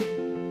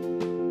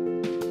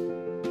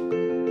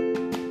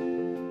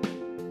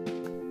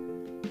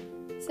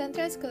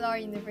San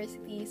Transcolar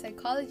University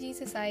Psychology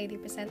Society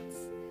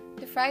presents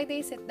the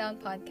Friday Sit Down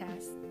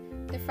podcast.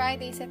 The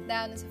Friday Sit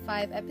Down is a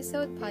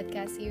 5-episode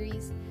podcast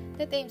series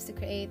that aims to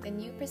create a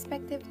new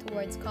perspective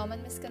towards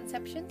common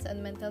misconceptions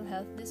on mental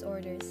health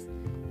disorders.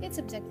 Its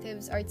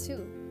objectives are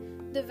to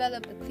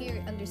develop a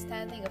clear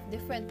understanding of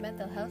different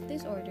mental health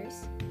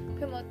disorders,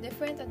 promote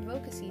different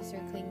advocacy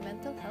circling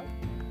mental health,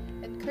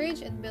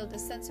 encourage and build a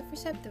sense of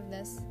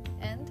receptiveness,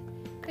 and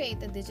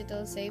create a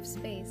digital safe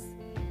space.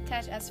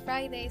 Catch us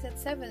Fridays at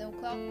 7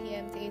 o'clock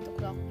p.m. to 8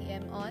 o'clock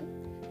p.m. on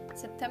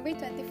September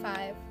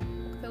 25,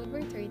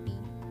 October 30,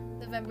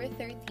 November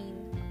 13,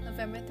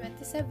 November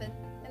 27,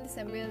 and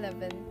December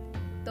 11.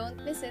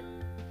 Don't miss it!